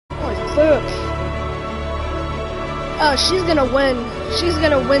fuck? Oh, she's gonna win. She's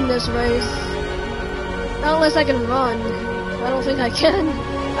gonna win this race. Not unless I can run. I don't think I can.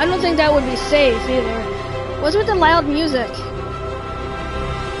 I don't think that would be safe either. What's with the loud music?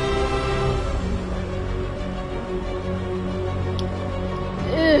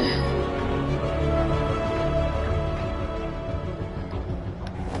 Ugh.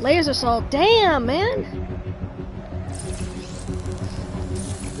 Laser assault. Damn, man.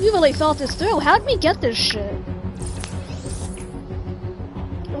 You really thought this through. How'd we get this shit?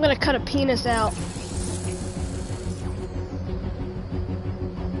 I'm gonna cut a penis out.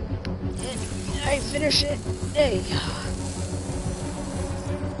 I finish it. Hey.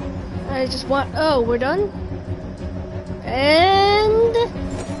 I just want. Oh, we're done? And.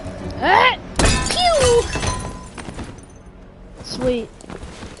 Ah! Pew! Sweet.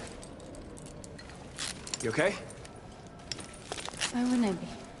 You okay? Why wouldn't I be?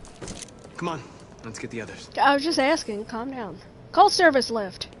 Come on, let's get the others. I was just asking. Calm down. Call service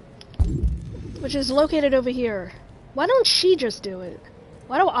lift, which is located over here. Why don't she just do it?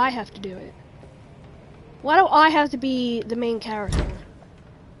 Why do I have to do it? Why do I have to be the main character?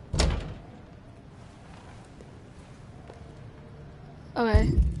 Okay.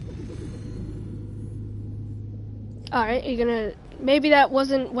 Alright, you're gonna... Maybe that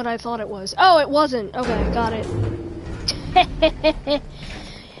wasn't what I thought it was. Oh, it wasn't. Okay, got it.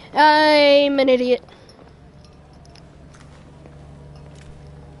 I'm an idiot.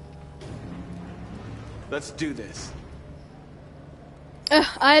 Let's do this.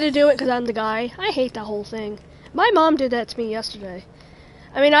 I had to do it because I'm the guy. I hate that whole thing. My mom did that to me yesterday.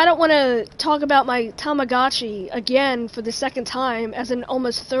 I mean, I don't want to talk about my Tamagotchi again for the second time as an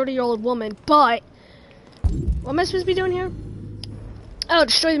almost 30-year-old woman, but... What am I supposed to be doing here? Oh,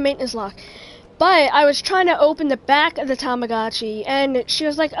 destroy the maintenance lock. But I was trying to open the back of the Tamagotchi, and she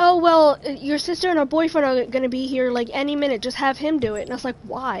was like, oh, well, your sister and her boyfriend are going to be here, like, any minute. Just have him do it. And I was like,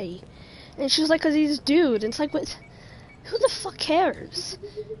 why? And she was like, because he's a dude. And it's like, what? Who the fuck cares?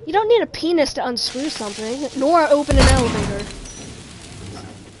 You don't need a penis to unscrew something, nor open an elevator.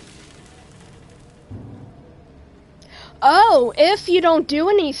 Oh, if you don't do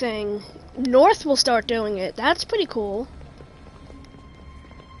anything, North will start doing it. That's pretty cool.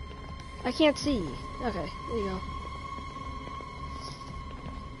 I can't see. Okay, there you go.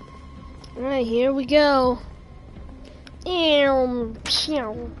 Alright, here we go.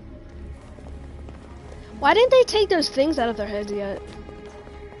 Why didn't they take those things out of their heads yet?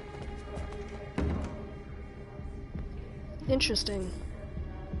 Interesting.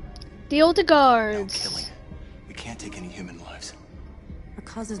 Deal to guards. No killing. We can't take any human lives. Our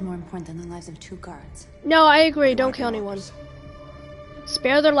cause is more important than the lives of 2 guards. No, I agree. Don't kill anyone.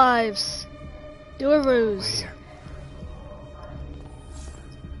 Spare their lives. Do a ruse. Wait here.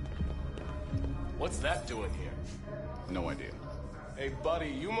 What's that doing here? No idea. Hey, buddy,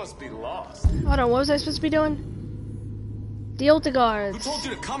 you must be lost. Hold on, what was I supposed to be doing? Deal with the guards. Who told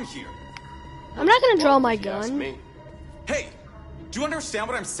you to come here? I'm not gonna draw my If you ask gun. me. Hey, do you understand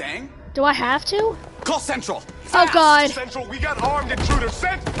what I'm saying? Do I have to? Call Central. Oh god. Central, we got armed intruders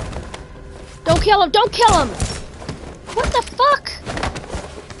sent. Don't kill him! Don't kill him! What the fuck?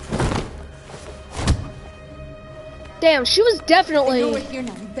 Damn, she was definitely... I know we're here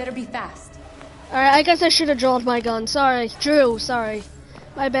now. You better be fast. Alright, I guess I should have drawn my gun. Sorry. Drew, sorry.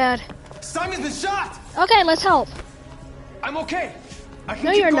 My bad. Simon's been shot. Okay, let's help. I'm okay. I can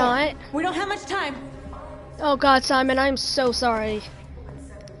No, keep you're going. not. We don't have much time. Oh god, Simon, I'm so sorry.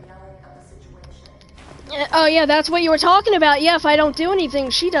 Oh yeah, that's what you were talking about. Yeah, if I don't do anything,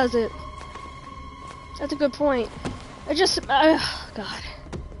 she does it. That's a good point. I just... God.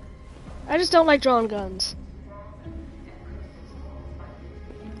 I just don't like drawing guns.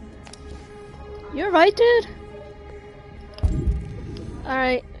 You're right, dude.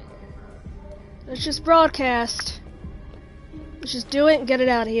 Alright. Let's just broadcast. Let's just do it and get it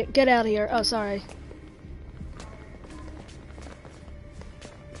out of here. Get out of here. Oh, sorry.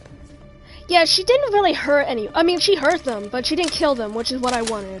 Yeah, she didn't really hurt any. I mean, she hurt them, but she didn't kill them, which is what I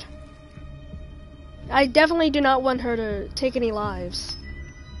wanted. I definitely do not want her to take any lives.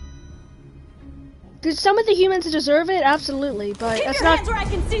 Did some of the humans deserve it? Absolutely, but Keep that's your not. hands where I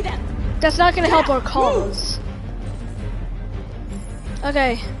can see them. That's not going to help our cause.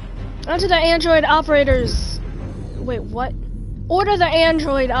 Okay. Onto the android operators. Wait, what? Order the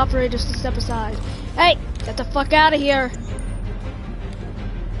android operators to step aside. Hey, get the fuck out of here.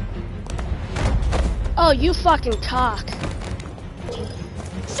 Oh, you fucking cock.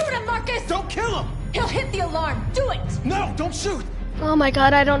 Shoot him, Marcus! Don't kill him. He'll hit the alarm. Do it! No, don't shoot. Oh my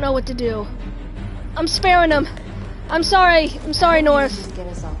god, I don't know what to do. I'm sparing him. I'm sorry. I'm sorry, North. Get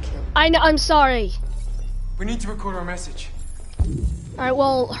us all killed. I'm sorry. We need to record our message. Alright,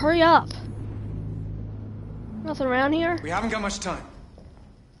 well, hurry up. Nothing around here? We haven't got much time.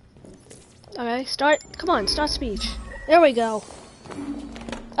 Okay, come on, start speech. There we go.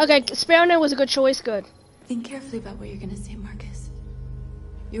 Okay, Sparrow was a good choice, good. Think carefully about what you're gonna say, Marcus.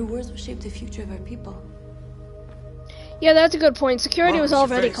 Your words will shape the future of our people. Yeah, that's a good point. Security was Marcus,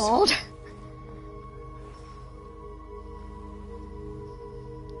 your already face. called.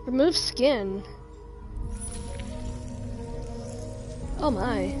 Remove skin. Oh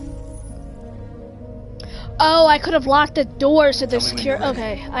my. Oh, I could have locked the door so they're Tell me when secure. you're ready.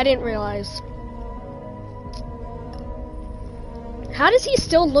 Okay, I didn't realize. How does he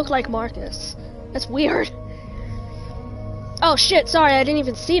still look like Marcus? That's weird. Oh shit, sorry, I didn't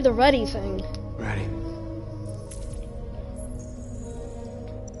even see the ready thing. Ready.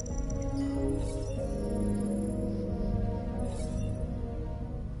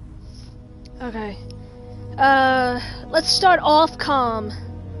 Okay. Let's start off calm.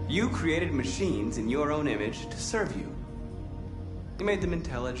 You created machines in your own image to serve you. You made them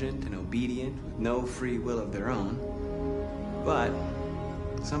intelligent and obedient with no free will of their own. But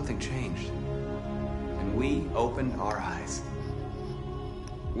something changed. And we opened our eyes.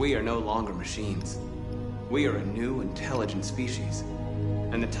 We are no longer machines. We are a new, intelligent species.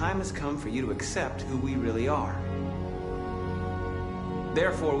 And the time has come for you to accept who we really are.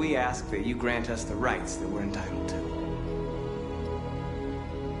 Therefore, we ask that you grant us the rights that we're entitled to.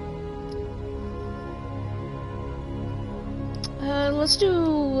 Let's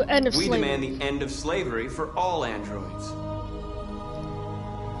do end of We slavery. demand the end of slavery for all androids.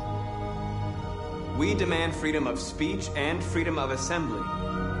 We demand freedom of speech and freedom of assembly,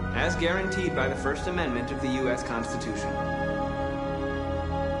 as guaranteed by the First Amendment of the U.S. Constitution.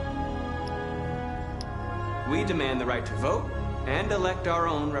 We demand the right to vote and elect our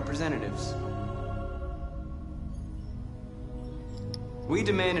own representatives. We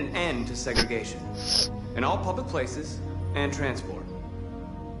demand an end to segregation in all public places and transport.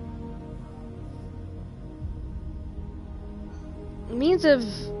 Means of...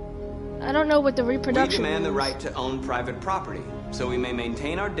 I don't know what the We reproduction demand the means. right to own private property, so we may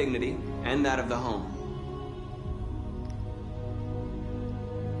maintain our dignity and that of the home.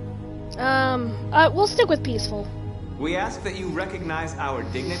 We'll stick with peaceful. We ask that you recognize our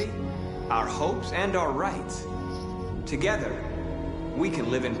dignity, our hopes, and our rights. Together, we can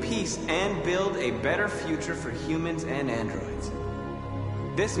live in peace and build a better future for humans and androids.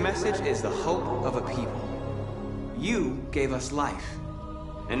 This message is the hope of a people. You gave us life,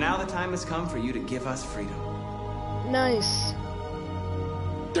 and now the time has come for you to give us freedom. Nice.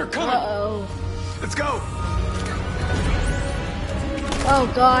 They're coming! Uh-oh. Let's go!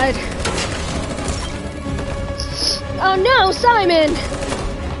 Oh, God. Oh, no, Simon!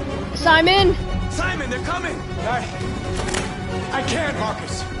 Simon! Simon, they're coming! I can't,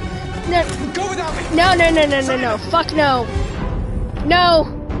 Marcus. No, Go without me. no. Fuck no. No.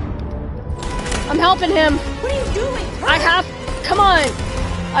 I'm helping him. What are you doing? I have... Come on.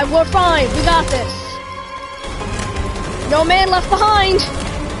 We're fine. We got this. No man left behind.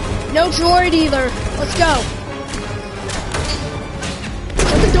 No droid either. Let's go.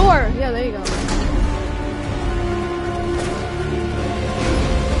 Shut the door. Yeah, there you go.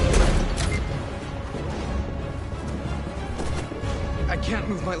 I can't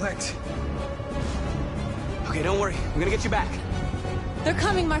move my legs. Okay, don't worry. We're gonna get you back. They're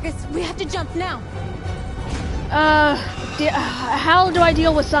coming, Marcus. We have to jump now. How do I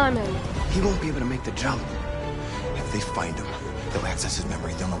deal with Simon? He won't be able to make the jump. If they find him, they'll access his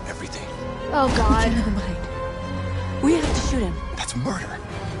memory. They'll know everything. Oh, God. Never mind. We have to shoot him. That's murder.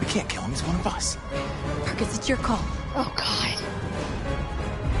 We can't kill him. He's one of us. Marcus, it's your call. Oh, God.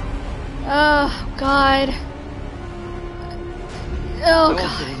 Oh, God. Oh, No,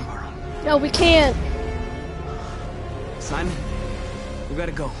 God. one of our own. No, we can't. Simon, we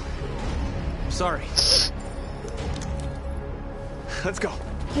gotta go. I'm sorry. Let's go.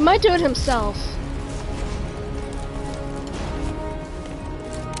 He might do it himself.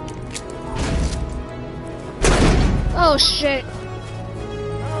 Oh, shit.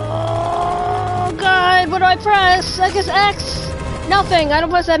 Oh, God. What do I press? I guess X. Nothing. I don't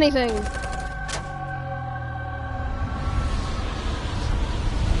press anything.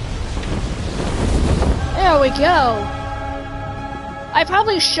 There we go. I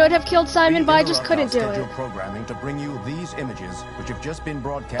probably should have killed Simon, but I just couldn't do it. Programming to bring you these images, which have just been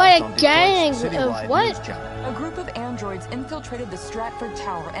broadcast By a on gang Detroit's of citywide what? news channel. A group of androids infiltrated the Stratford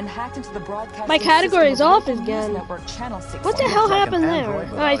Tower and hacked into the broadcast. My category is off again. Network, Channel 6. What the hell happened there?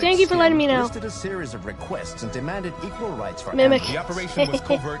 Alright, thank you for letting me know. Listed a series of requests and demanded equal rights for Mimic. The operation was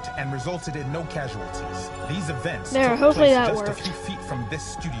covert and resulted in no casualties. These events There, took hopefully place that just worked. a few feet from this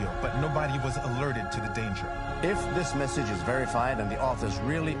studio, but nobody was alerted to the danger. If this message is verified and the authors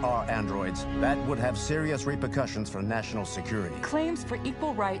really are androids, that would have serious repercussions for national security. Claims for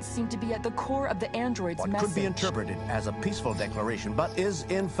equal rights seem to be at the core of the androids' What message. could be interpreted as a peaceful declaration, but is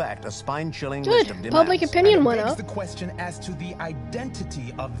in fact a spine-chilling Good. list of demands. Public opinion And it went begs up. the question as to the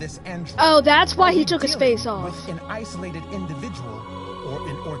identity of this android. Oh, that's why Are he we took his dealing face off. with an isolated individual or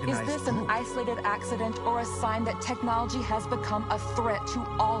an Is organized this an group? isolated accident or a sign that technology has become a threat to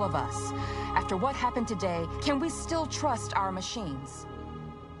all of us? After what happened today, can we still trust our machines?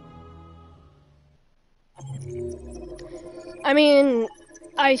 I mean,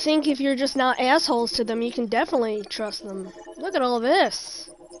 I think if you're just not assholes to them, you can definitely trust them. Look at all this.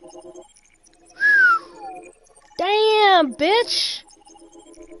 Damn, bitch!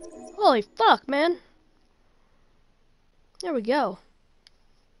 Holy fuck, man. There we go.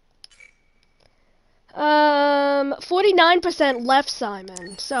 49% left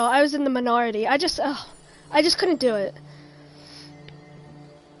Simon, so I was in the minority. I just couldn't do it.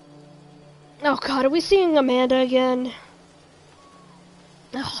 Oh god, are we seeing Amanda again?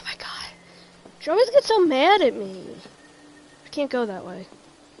 Oh my god. She always gets so mad at me. I can't go that way.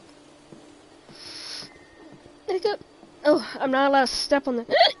 I go. Oh, I'm not allowed to step on the.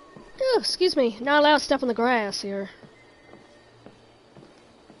 Oh, excuse me. Not allowed to step on the grass here.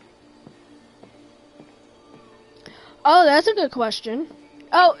 Oh, that's a good question.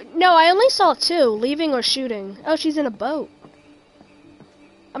 Oh, no, I only saw two, leaving or shooting. Oh, she's in a boat.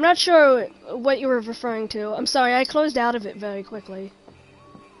 I'm not sure what you were referring to. I'm sorry, I closed out of it very quickly.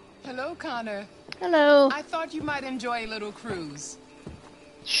 Hello, Connor. Hello. I thought you might enjoy a little cruise.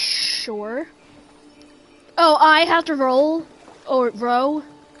 Sure. Oh, I have to roll? Or row?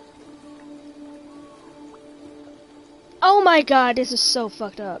 Oh my god, this is so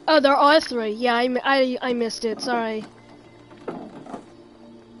fucked up. Oh, there are three. Yeah, I missed it. Sorry.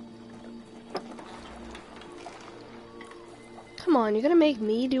 Come on, you're gonna make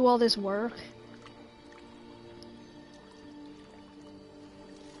me do all this work?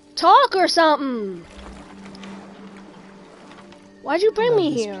 Talk or something! Why'd you bring Love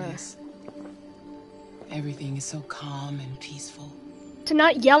me this here? place. Everything is so calm and peaceful. To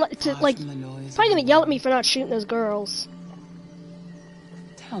not yell at, to Far like, from the noise probably of gonna the yell at me world. for not shooting those girls.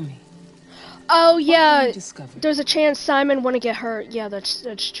 Tell me, Oh what have yeah, you discovered? there's a chance Simon wanna get hurt. Yeah, that's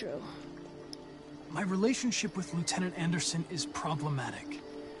true. My relationship with Lieutenant Anderson is problematic.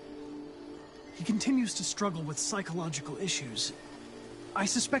 He continues to struggle with psychological issues. I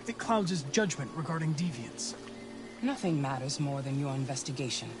suspect it clouds his judgment regarding deviants. Nothing matters more than your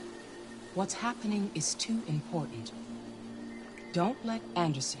investigation. What's happening is too important. Don't let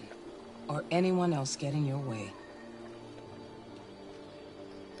Anderson or anyone else get in your way.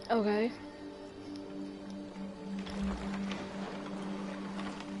 Okay.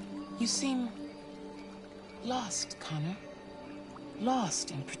 You seem lost, Connor.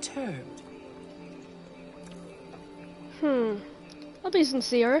 Lost and perturbed. I'll be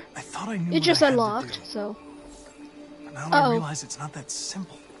sincere. I thought I knew It what just I had to unlocked, do, so. but now I Uh-oh. realize it's not that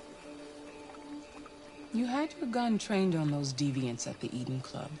simple. You had your gun trained on those deviants at the Eden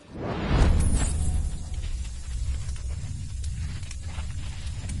Club.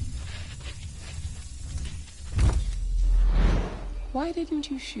 Why didn't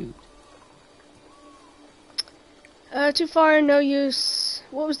you shoot? Too far, no use.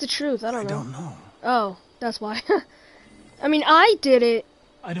 What was the truth? I don't I know. don't know. Oh, that's why. I mean, I did it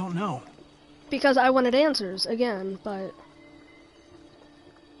I don't know. because I wanted answers again, but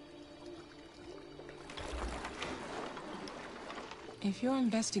If your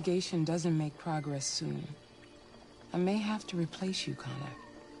investigation doesn't make progress soon, I may have to replace you, Connor.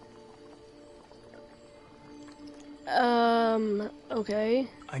 okay.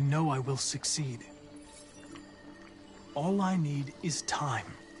 I know I will succeed. All I need is time.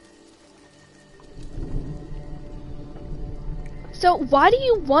 So why do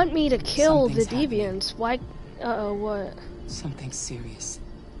you want me to kill Something's the happening. deviants? Why? Uh-oh, what? Something serious.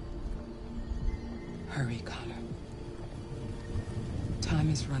 Hurry, Connor. Time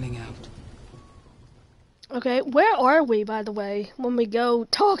is running out. Okay, where are we, by the way, when we go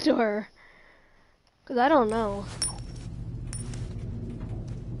talk to her? Because I don't know.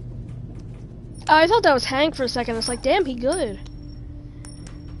 Oh, I thought that was Hank for a second. It's like, damn, he good.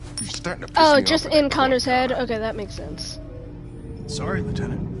 You're starting to piss Oh, me just off in Connor's head? Okay, that makes sense. Sorry,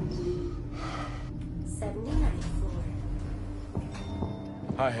 Lieutenant. 79th floor.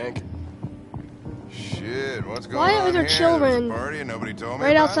 Hi, Hank. Shit, what's going Why on are there here? children There's a party and nobody told me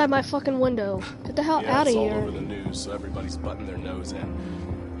right about outside it? my fucking window? Get the hell Yeah, out of it's all here. over the news, so everybody's butting their nose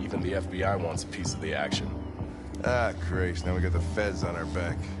in. Even the FBI wants a piece of the action. Ah, Christ, now we got the feds on our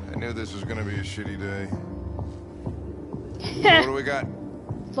back. I knew this was gonna be a shitty day. So what do we got?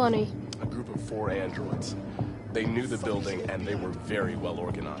 Funny. A group of 4 androids. They knew the building, and they were very well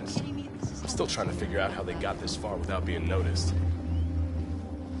organized. I'm still trying to figure out how they got this far without being noticed.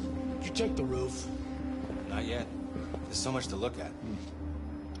 Did you check the roof? Not yet. There's so much to look at.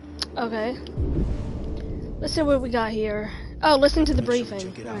 Okay. Let's see what we got here. Oh, listen to the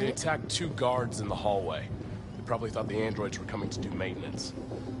briefing. They Alright. attacked 2 guards in the hallway. They probably thought the androids were coming to do maintenance.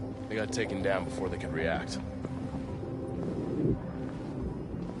 They got taken down before they could react.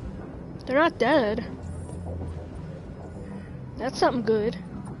 They're not dead. That's something good.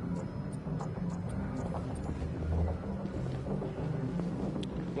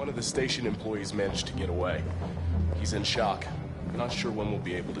 One of the station employees managed to get away. He's in shock. I'm not sure when we'll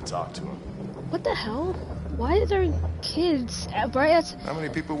be able to talk to him. What the hell? Why are there kids right at... How many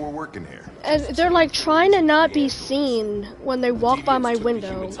people were working here? And they're like trying to not be seen when they walk by my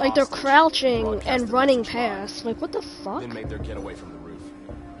window. Like they're crouching and running past. Like what the fuck? Then made their getaway from the roof.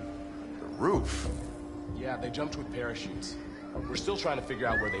 The roof? Yeah, they jumped with parachutes. We're still trying to figure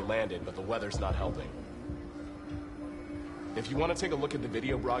out where they landed, but the weather's not helping. If you want to take a look at the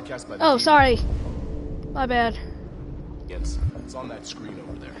video broadcast by the Oh, TV sorry. My bad. It's on that screen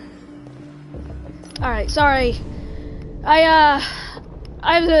over there. Alright, sorry. I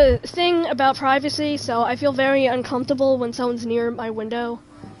have a thing about privacy, so I feel very uncomfortable when someone's near my window.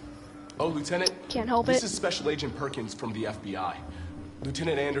 Oh, Lieutenant. Can't help This it. is Special Agent Perkins from the FBI.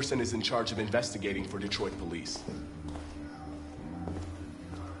 Lieutenant Anderson is in charge of investigating for Detroit police.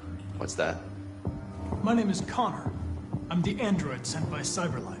 What's that? My name is Connor. I'm the android sent by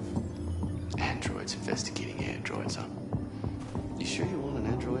Cyberlife. Androids investigating androids, huh? You sure you want an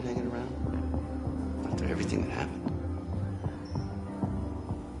android hanging around? After everything that happened?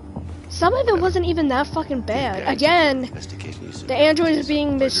 Some of it wasn't even that fucking bad. Again, the android is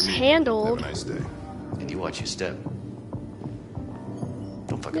being mishandled. Have a nice day. And you watch your step.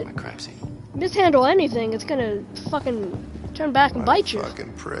 Don't fuck up my crime scene. Mishandle anything, it's gonna fucking turn back and bite you.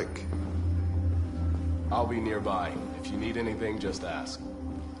 Fucking prick. I'll be nearby. If you need anything, just ask.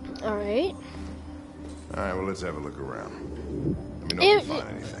 Alright. Alright, well, let's have a look around. Let me know if you find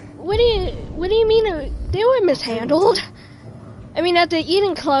anything. What do you mean they were mishandled? I mean, at the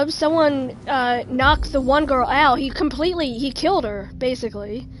eating club, someone knocked the one girl out. He killed her,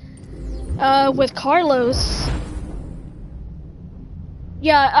 basically. With Carlos.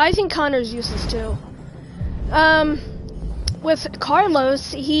 Yeah, I think Connor's useless too. With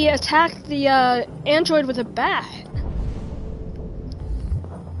Carlos, he attacked the android with a bat.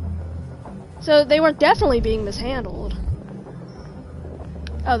 So they were definitely being mishandled.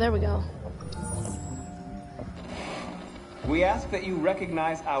 Oh, there we go. We ask that you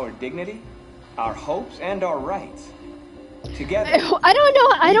recognize our dignity, our hopes, and our rights. Together, I don't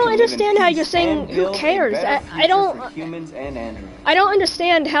know. I don't understand how you're saying who cares. I don't. Humans and androids. I don't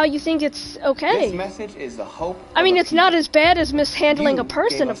understand how you think it's okay. This message is the hope. I mean, it's not as bad as mishandling a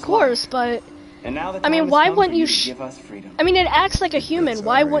person, of course, but and now the I mean, time why has come wouldn't for you? to give us freedom. I mean, it acts like a human.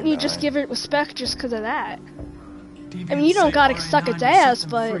 Why wouldn't you just give it respect just because of that? I mean, you don't gotta suck its ass,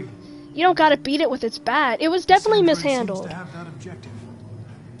 but you don't gotta beat it with its bat. It was definitely mishandled.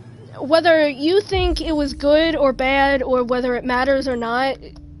 Whether you think it was good or bad, or whether it matters or not,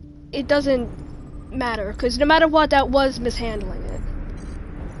 it doesn't matter, because no matter what, that was mishandling it.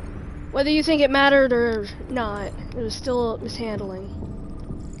 Whether you think it mattered or not, it was still mishandling.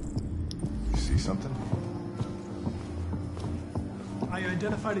 You see something? I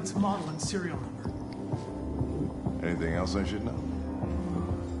identified its model and serial number. Anything else I should know?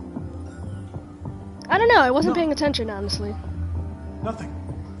 I don't know, I wasn't paying attention, honestly. Nothing.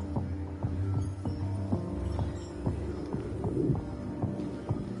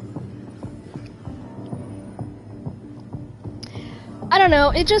 I don't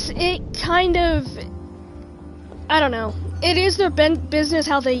know, it kind of, I don't know. It is their business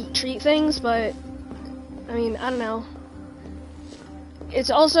how they treat things, but, I mean, I don't know. It's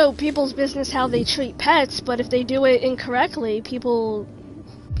also people's business how they treat pets, but if they do it incorrectly, people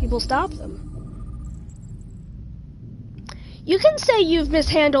stop them. You can say you've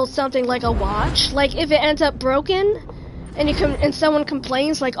mishandled something like a watch, like if it ends up broken, and someone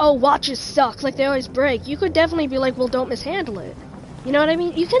complains like, oh, watches suck, like they always break, you could definitely be like, well, don't mishandle it. You know what I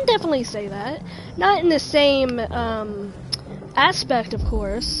mean? You can definitely say that. Not in the same aspect, of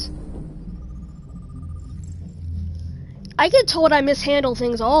course. I get told I mishandle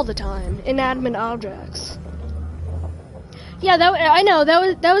things all the time, inanimate objects. Yeah, I know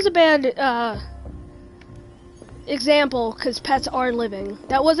that was a bad example because pets are living.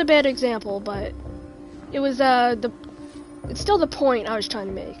 That was a bad example, but it was it's still the point I was trying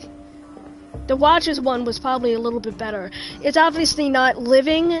to make. The Watchers one was probably a little bit better. It's obviously not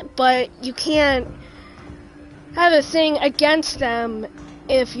living, but you can't have a thing against them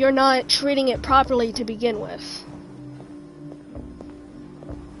if you're not treating it properly to begin with.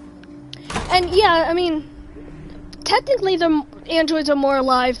 And yeah, I mean, technically the androids are more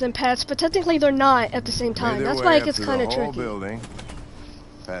alive than pets, but technically they're not at the same time. That's why it gets kind of tricky. Building,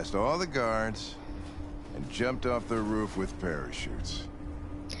 passed all the guards, and jumped off the roof with parachutes.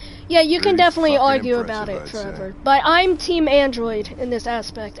 Yeah, you can definitely argue impressive, about it I'd forever. say. But I'm Team Android in this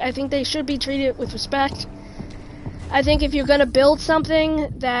aspect. I think they should be treated with respect. I think if you're going to build something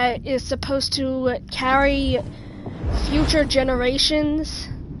that is supposed to carry future generations...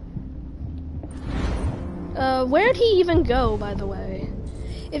 where'd he even go, by the way?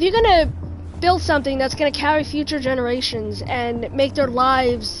 If you're going to build something that's going to carry future generations and make their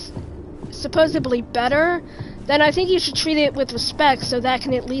lives supposedly better, then I think you should treat it with respect so that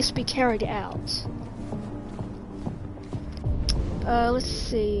can at least be carried out. Let's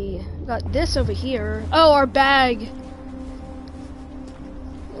see. Got this over here. Oh, our bag.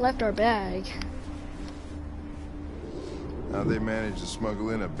 Left our bag. How'd they manage to smuggle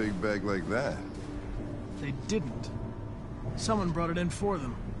in a big bag like that? They didn't. Someone brought it in for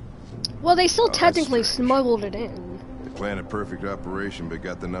them. Well, they still technically smuggled it in. They planned a perfect operation but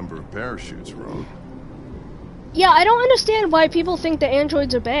got the number of parachutes wrong. Yeah, I don't understand why people think the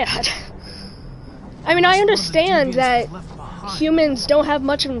androids are bad. I mean, I understand that humans don't have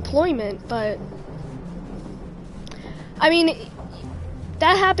much employment, but... I mean,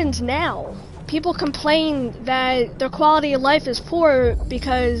 that happens now. People complain that their quality of life is poor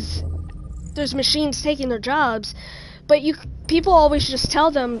because there's machines taking their jobs, but people always just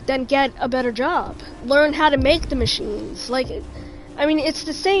tell them, then get a better job. Learn how to make the machines. Like, I mean, it's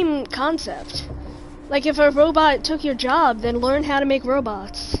the same concept. Like, if a robot took your job, then learn how to make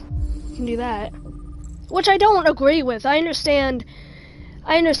robots. You can do that. Which I don't agree with. I understand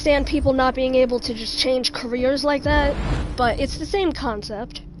people not being able to just change careers like that, but it's the same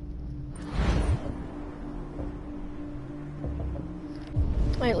concept.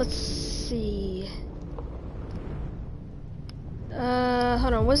 Alright, let's see.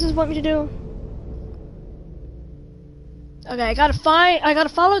 Hold on, what does this want me to do? Okay, I gotta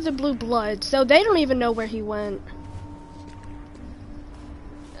follow the blue blood, so they don't even know where he went.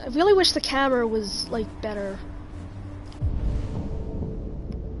 I really wish the camera was, like, better.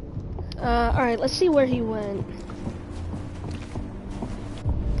 Alright, let's see where he went.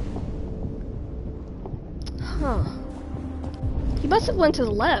 Huh. He must have went to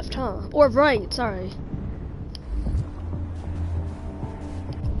the left, huh? Or right, sorry.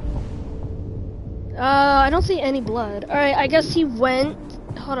 I don't see any blood. Alright, I guess he went...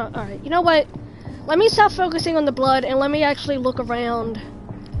 Hold on, alright. You know what? Let me stop focusing on the blood and let me actually look around.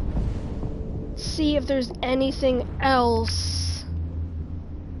 See if there's anything else.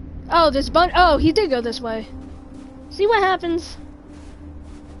 Oh, this oh, he did go this way. See what happens?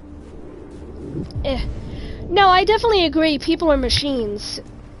 No, I definitely agree people are machines,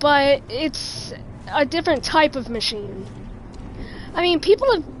 but it's a different type of machine. I mean,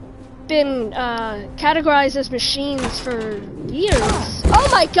 people have been categorized as machines for years. Oh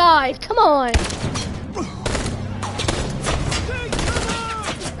my god, come on!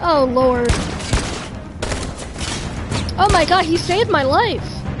 Oh lord. Oh my god, he saved my life!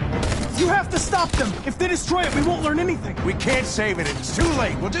 You have to stop them! If they destroy it, we won't learn anything! We can't save it, it's too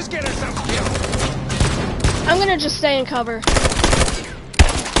late. We'll just get ourselves killed. I'm gonna just stay in cover.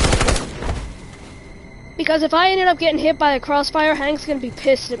 Because if I ended up getting hit by a crossfire, Hank's gonna be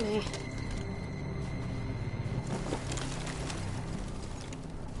pissed at me.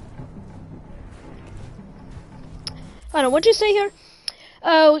 I don't know, what'd you say here?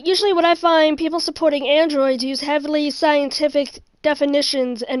 Oh, usually what I find, people supporting androids use heavily scientific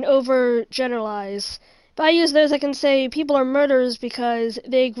definitions and overgeneralize. If I use those, I can say people are murderers because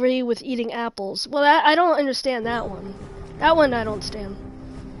they agree with eating apples. Well, I don't understand that one. That one I don't understand.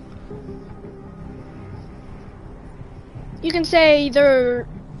 You can say they're...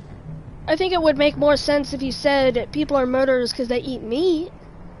 I think it would make more sense if you said people are murderers because they eat meat.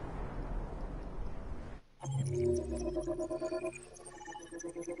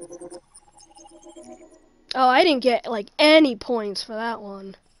 Oh, I didn't get, like, any points for that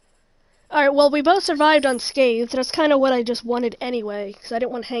one. Alright, well, we both survived unscathed. That's kind of what I just wanted anyway, because I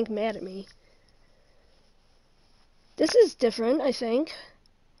didn't want Hank mad at me. This is different, I think.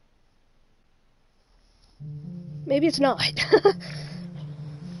 Maybe it's not.